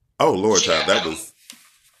 Oh Lord, child, that was.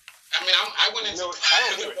 I mean, I went into. I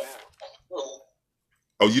don't hear it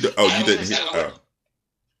now. You didn't hear. Oh.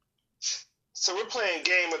 So we're playing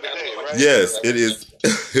Game of the Day, right? Yes, it is.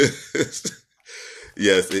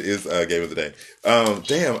 Yes, it is Game of the Day.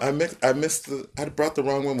 Damn, I missed I brought the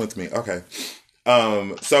wrong one with me. Okay.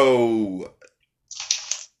 So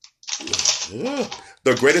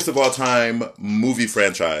the greatest of all time movie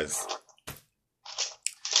franchise.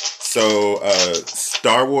 So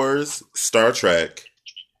Star Wars, Star Trek,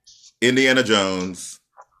 Indiana Jones,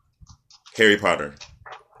 Harry Potter.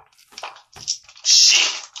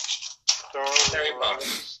 Harry Potter.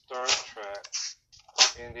 Star Trek,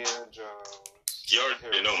 Indiana Jones. You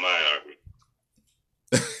already know mine, Arby.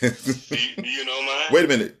 Do you know mine? Wait a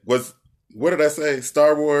minute. What did I say?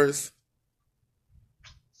 Star Wars,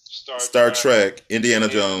 Star Trek, Indiana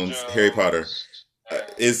Jones, Harry Potter.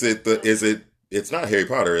 It's not Harry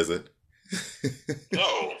Potter, is it?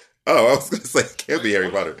 No. Oh, I was going to say it can't be Harry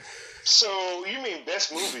Potter. So you mean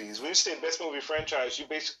best movies? When you say best movie franchise, you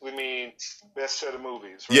basically mean best set of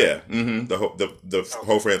movies, right? Yeah, mm-hmm. The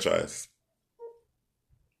whole franchise.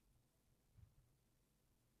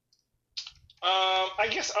 I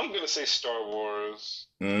guess I'm gonna say Star Wars.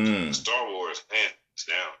 Star Wars, hands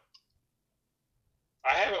down.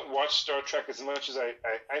 I haven't watched Star Trek as much as I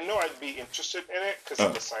know I'd be interested in it because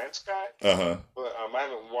I'm a science guy. Uh-huh. But I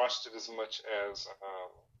haven't watched it as much as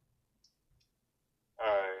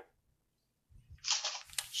I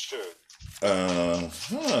should.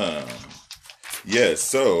 Yes.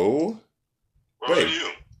 So. Where are you?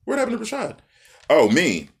 What happened to Rashad? Oh,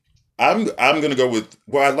 me. I'm gonna go with.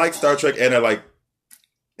 Well, I like Star Trek and I like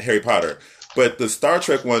Harry Potter, but the Star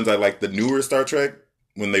Trek ones I like the newer Star Trek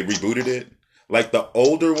when they rebooted it. Like the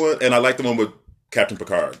older one, and I like the one with Captain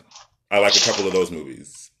Picard. I like a couple of those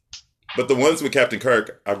movies. But the ones with Captain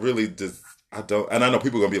Kirk, I don't, and I know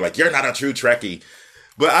people are going to be like, you're not a true Trekkie.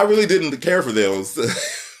 But I really didn't care for those.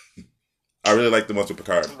 I really like the ones with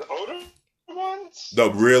Picard. The older ones?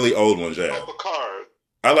 The really old ones, yeah. Oh, Picard.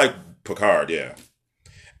 I like Picard, yeah.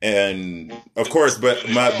 And of course, but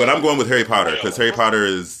I'm going with Harry Potter because Harry Potter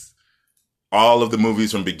is all of the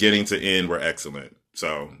movies from beginning to end were excellent.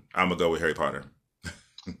 So I'm gonna go with Harry Potter.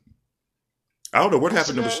 I don't know what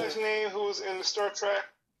happened to his name who was in the Star Trek,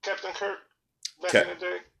 Captain Kirk, back in the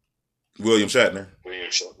day? William Shatner. William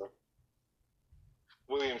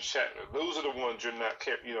Shatner. Those are the ones you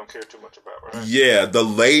don't care too much about, right? Yeah, the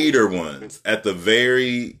later ones at the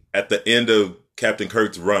end of Captain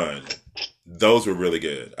Kirk's run, those were really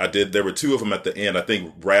good. There were two of them at the end. I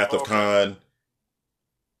think Wrath of Khan.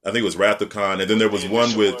 I think it was Wrath of Khan, and then there was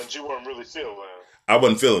one with. Ones you weren't really feeling. I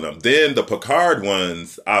wasn't feeling them. Then the Picard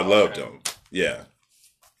ones, I loved them. Yeah.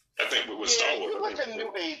 I think with Star Wars, you're like a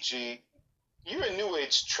new agey. You're a new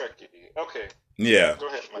age Trekkie. Okay. Yeah. Go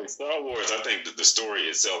ahead, Mike. Star Wars, I think the story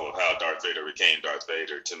itself of how Darth Vader became Darth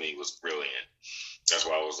Vader to me was brilliant. That's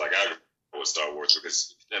why I was like, I go with Star Wars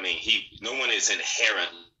because I mean, no one is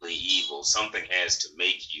inherently evil. Something has to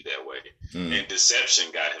make you that way, and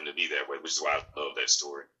deception got him to be that way, which is why I love that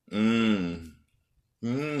story. See, I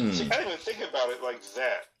didn't even think about it like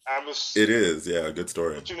that. It is, yeah, a good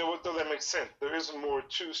story. But you know what? Though that makes sense. There is more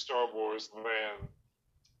to Star Wars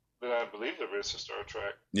than I believe there is to Star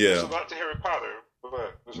Trek. Yeah, there's a lot to Harry Potter,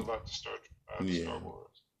 but there's a lot to Star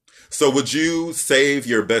Wars. So, would you save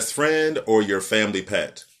your best friend or your family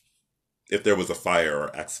pet if there was a fire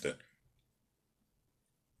or accident?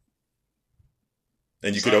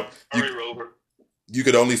 And you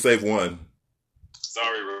could only save one.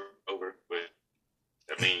 Sorry, Rover, but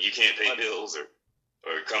I mean, you can't pay bills or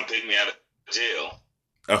come pick me out of jail.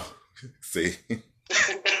 Oh, see.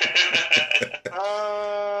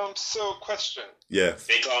 So question. Yes.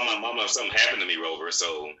 They call my mama if something happened to me, Rover,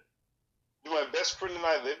 so. Do my best friend and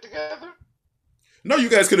I live together? No, you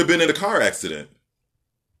guys could have been in a car accident.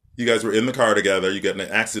 You guys were in the car together, you get in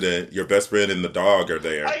an accident, your best friend and the dog are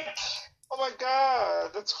there. Oh my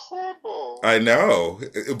God, that's horrible. I know.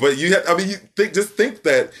 But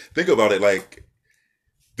think about it like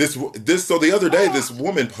this. So the other day, this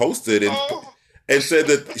woman posted and said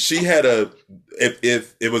that she had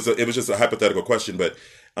if it was just a hypothetical question, but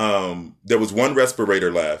there was one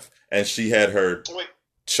respirator left, and she had her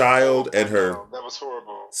child and her that was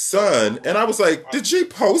horrible son, and I was like, did she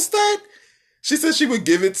post that? She said she would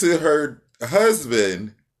give it to her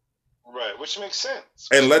husband, right? Which makes sense,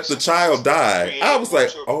 and let the child die. I was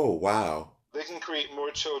like, oh wow, they can create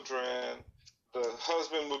more children. The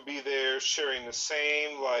husband would be there sharing the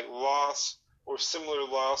same loss or similar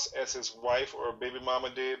loss as his wife or baby mama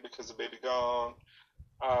did because the baby gone.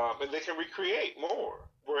 And they can recreate more.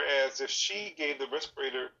 Whereas if she gave the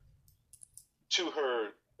respirator to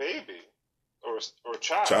her baby or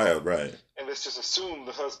child, right? And let's just assume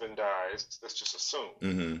the husband dies. Let's just assume.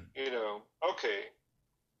 Mm-hmm. Okay,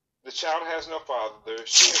 the child has no father.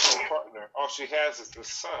 She has no partner. All she has is the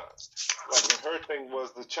son. And her thing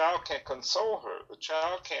was the child can't console her. The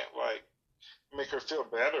child can't make her feel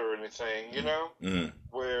better or anything. Mm-hmm.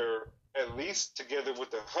 Where at least together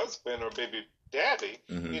with the husband or baby daddy,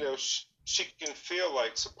 mm-hmm. She can feel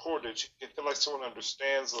supported. She can feel like someone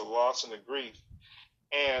understands the loss and the grief.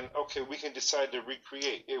 And okay, we can decide to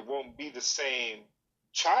recreate. It won't be the same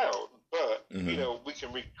child, but mm-hmm. We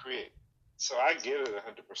can recreate. So I get it 100%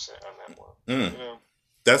 on that one.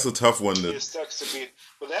 That's a tough one. It sucks to be,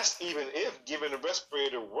 but that's even if giving a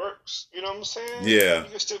respirator works. You know what I'm saying? Yeah.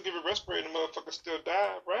 You can still give a respirator, and the motherfucker still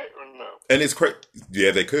die, right or no? And it's crazy.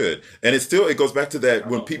 Yeah, they could. And it goes back to that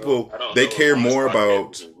when people they care more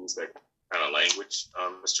about kind of language,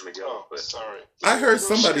 Mr. Miguel. Oh, but sorry. I heard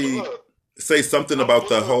somebody say something about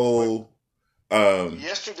the whole.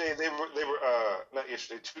 Yesterday they were not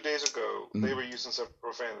yesterday, 2 days ago they were using some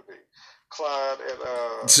profanity. Clyde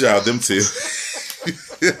and child, them two.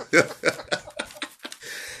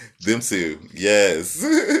 Them two, yes. Yeah, I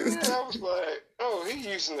was like, oh, he's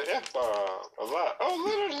using the F-bomb a lot. Oh,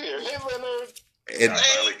 Leonard's here. Hey, Leonard. And I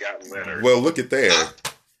finally got Leonard. Well, look at there. I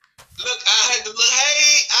had to look.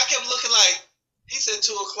 Hey, I kept looking like. He said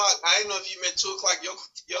 2 o'clock. I didn't know if you meant 2 o'clock your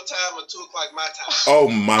time or 2 o'clock my time. Oh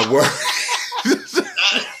my word!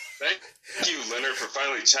 Thank you, Leonard, for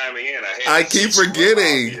finally chiming in. I keep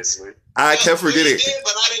forgetting. I kept forgetting.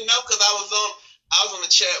 But I didn't know because I was on the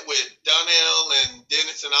chat with Donnell and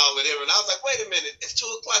Dennis and all whatever, and I was like, wait a minute, it's 2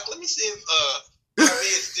 o'clock. Let me see if Bobby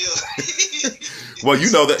is still. Well,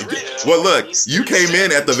 you know that. Well, look, you came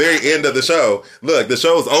in at the very end of the show. Look, the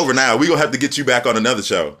show's over now. We're gonna have to get you back on another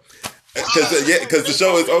show. Because the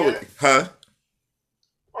show is over. Huh?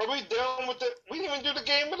 Are we done with the... We didn't even do the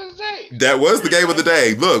game of the day. That was the game of the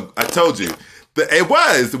day. Look, I told you. It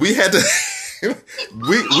was. We had to.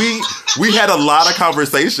 we had a lot of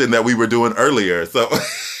conversation that we were doing earlier. So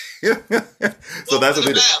so that's what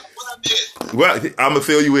we did. Well, I'm gonna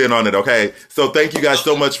fill you in on it, okay? So thank you guys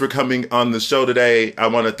so much for coming on the show today. I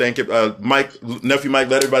want to thank nephew Mike.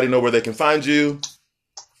 Let everybody know where they can find you.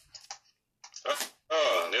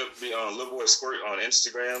 It'll be on Little Boy Squirt on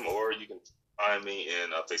Instagram, or you can find me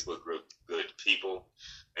in a Facebook group, Good People,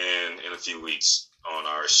 and in a few weeks on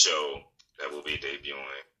our show that will be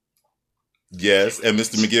debuting. Yes, and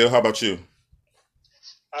Mr. McGill, how about you?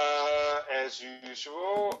 As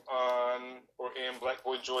usual, in Black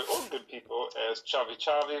Boy Joy or Good People as Chavi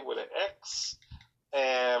Chavi with an X.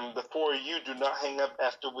 And before you do not hang up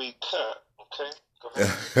after we cut, okay? Go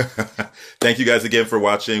ahead. Thank you guys again for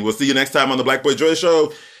watching. We'll see you next time on the Black Boy Joy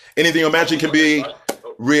Show. Anything you imagine can be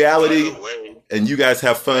reality. And you guys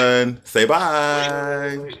have fun. Say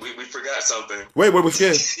bye. We forgot something. Wait, what did we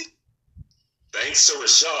forget? Thanks to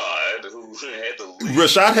Rashad, who had to leave.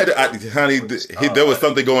 Rashad had, honey, there was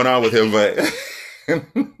something going on with him, but.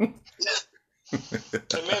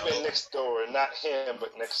 It may have been next door, not him,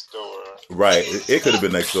 but next door. Right, it could have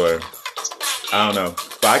been next door. I don't know.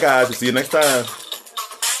 Bye, guys. We'll see you next time.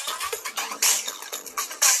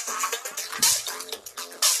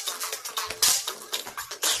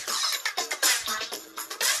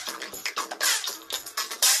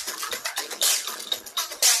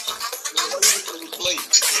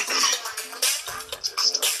 Late.